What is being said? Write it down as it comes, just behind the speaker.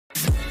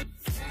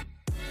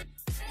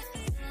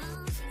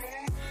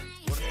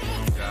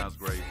guys,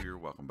 Gray here.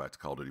 Welcome back to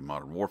Call of Duty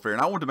Modern Warfare.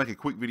 And I wanted to make a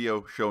quick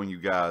video showing you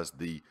guys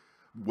the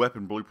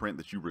weapon blueprint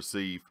that you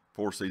receive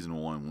for Season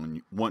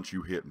 1 once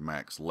you hit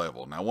max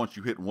level. Now, once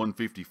you hit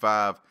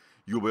 155,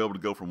 you'll be able to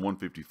go from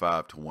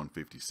 155 to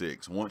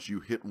 156. Once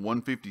you hit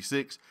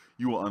 156,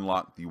 you will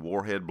unlock the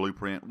Warhead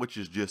blueprint, which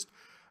is just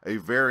a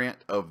variant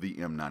of the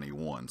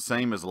M91.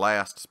 Same as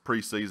last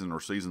preseason or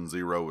Season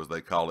 0 as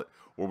they call it,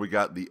 where we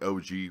got the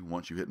OG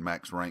once you hit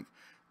max rank.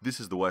 This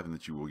is the weapon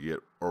that you will get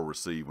or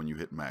receive when you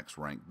hit max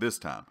rank this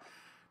time.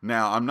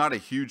 Now, I'm not a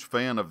huge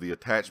fan of the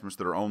attachments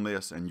that are on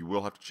this, and you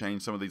will have to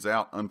change some of these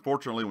out.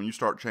 Unfortunately, when you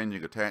start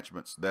changing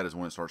attachments, that is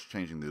when it starts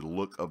changing the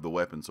look of the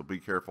weapon, so be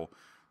careful.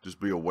 Just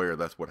be aware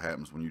that's what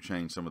happens when you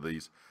change some of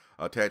these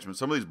attachments.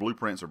 Some of these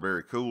blueprints are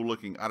very cool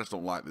looking. I just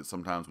don't like that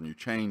sometimes when you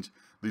change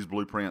these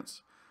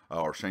blueprints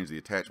or change the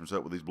attachments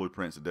up with these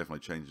blueprints, it definitely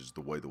changes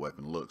the way the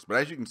weapon looks. But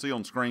as you can see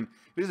on screen,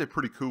 it is a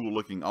pretty cool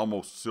looking,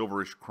 almost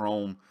silverish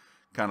chrome,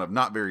 kind of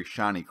not very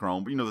shiny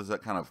chrome, but you know, there's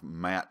that kind of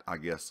matte, I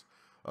guess,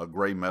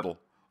 gray metal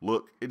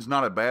look. It's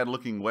not a bad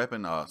looking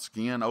weapon.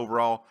 Skin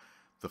overall,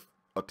 the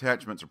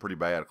attachments are pretty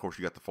bad. Of course,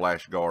 you got the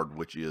flash guard,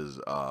 which is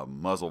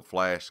muzzle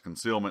flash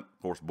concealment,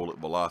 of course, bullet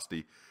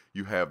velocity.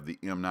 You have the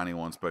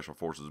M91 Special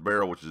Forces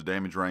barrel, which is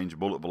damage range,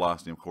 bullet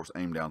velocity, and of course,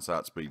 aim down,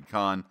 sight speed,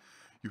 con.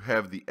 You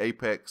have the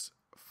APX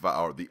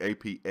or the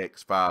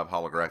APX5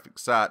 holographic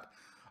sight,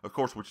 of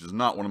course, which is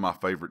not one of my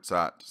favorite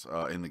sights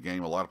in the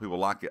game. A lot of people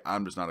like it.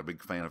 I'm just not a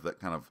big fan of that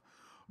kind of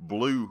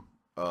blue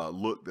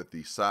look that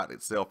the sight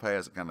itself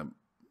has.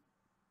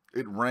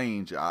 It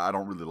range, I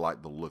don't really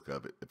like the look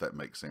of it, if that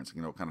makes sense.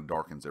 You know, it kind of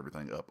darkens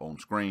everything up on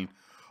screen.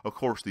 Of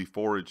course, the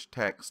Forage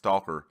Tac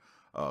Stalker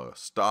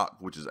stock,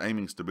 which is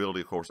aiming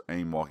stability, of course,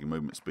 aim, walking,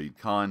 movement, speed,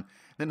 con.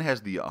 Then it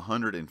has the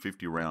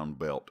 150 round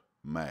belt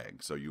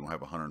mag. So you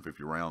have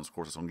 150 rounds. Of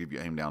course, it's going to give you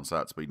aim down,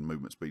 sight speed, and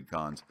movement speed,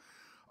 cons.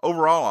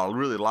 Overall, I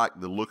really like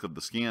the look of the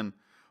skin,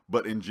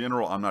 but in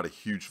general, I'm not a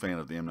huge fan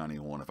of the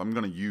M91. If I'm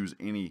going to use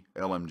any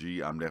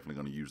LMG, I'm definitely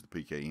going to use the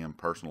PKM.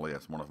 Personally,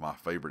 that's one of my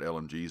favorite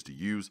LMGs to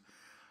use.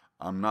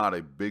 I'm not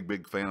a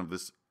big fan of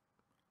this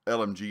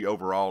LMG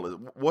overall.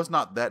 It was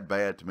not that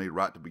bad to me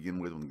right to begin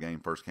with when the game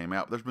first came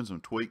out. There's been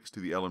some tweaks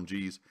to the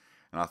LMGs,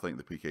 and I think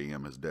the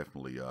PKM has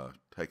definitely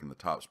taken the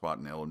top spot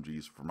in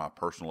LMGs for my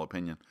personal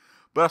opinion.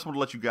 But I just want to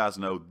let you guys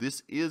know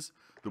this is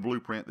the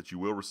blueprint that you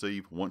will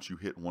receive once you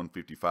hit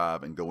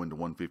 155 and go into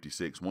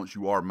 156. Once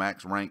you are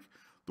max rank,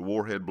 the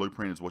Warhead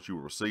blueprint is what you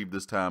will receive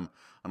this time.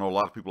 I know a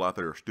lot of people out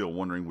there are still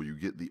wondering, will you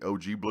get the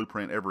OG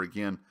blueprint ever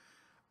again?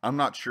 I'm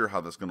not sure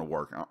how that's going to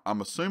work.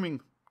 I'm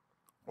assuming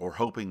or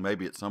hoping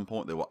maybe at some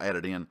point they will add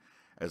it in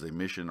as a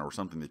mission or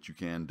something that you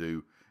can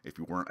do if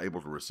you weren't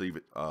able to receive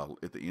it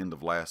at the end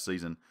of last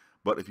season.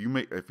 But if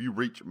you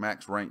reach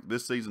max rank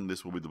this season,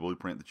 this will be the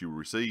blueprint that you will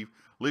receive.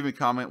 Leave me a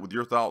comment with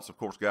your thoughts. Of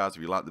course, guys,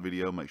 if you like the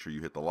video, make sure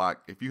you hit the like.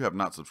 If you have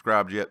not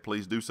subscribed yet,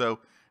 please do so.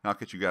 And I'll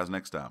catch you guys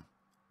next time.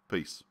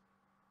 Peace.